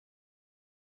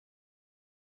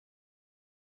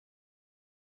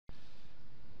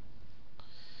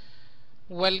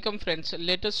Welcome friends,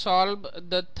 let us solve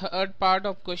the third part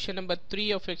of question number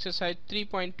 3 of exercise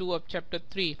 3.2 of chapter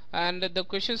 3, and the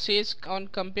question says on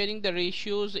comparing the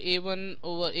ratios a1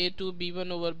 over a2,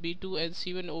 b1 over b2 and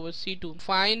c1 over c2,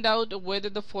 find out whether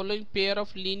the following pair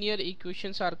of linear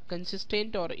equations are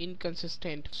consistent or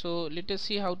inconsistent. So let us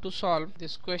see how to solve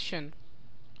this question.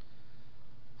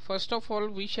 First of all,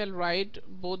 we shall write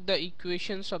both the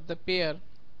equations of the pair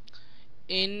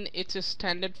in its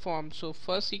standard form. So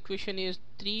first equation is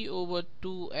 3 over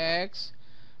 2x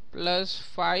plus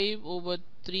 5 over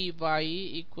 3y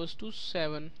equals to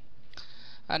 7,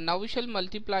 and now we shall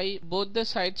multiply both the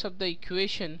sides of the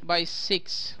equation by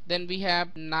 6. Then we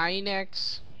have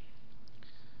 9x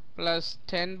plus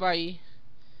 10y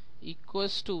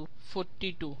equals to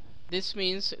 42. This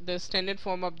means the standard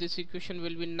form of this equation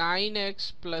will be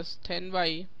 9x plus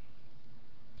 10y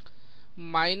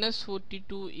minus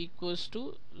 42 equals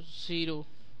to 0,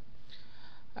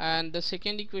 and the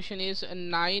second equation is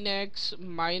 9x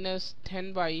minus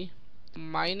 10y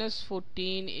minus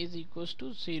 14 is equals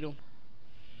to 0.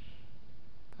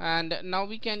 And now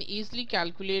we can easily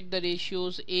calculate the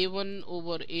ratios a1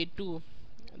 over a2,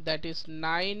 that is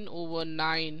 9 over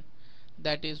 9,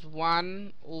 that is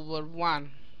 1 over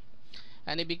 1,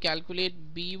 and if we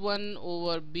calculate b1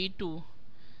 over b2,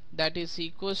 that is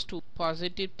equals to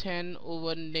positive 10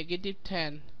 over negative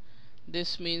 10.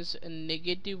 This means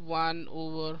negative 1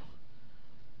 over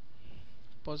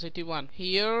positive 1.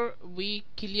 Here we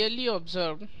clearly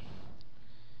observe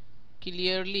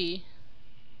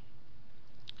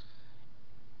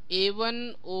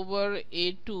a1 over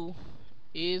a2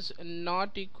 is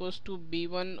not equals to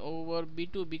b1 over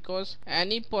b2, because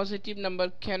any positive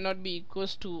number cannot be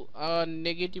equals to a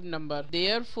negative number.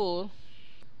 Therefore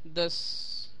the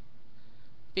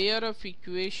pair of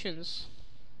equations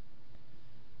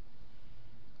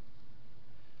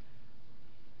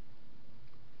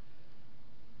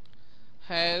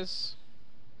has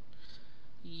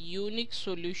unique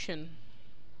solution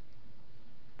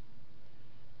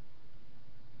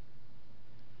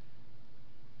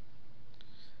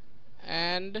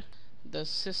and the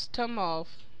system of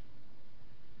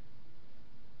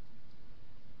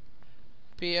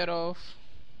pair of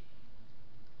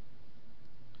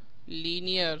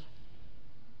linear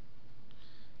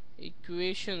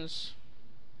equations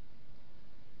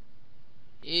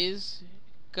is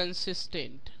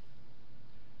consistent.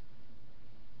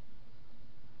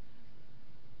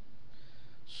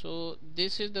 So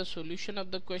this is the solution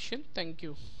of the question. Thank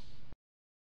you.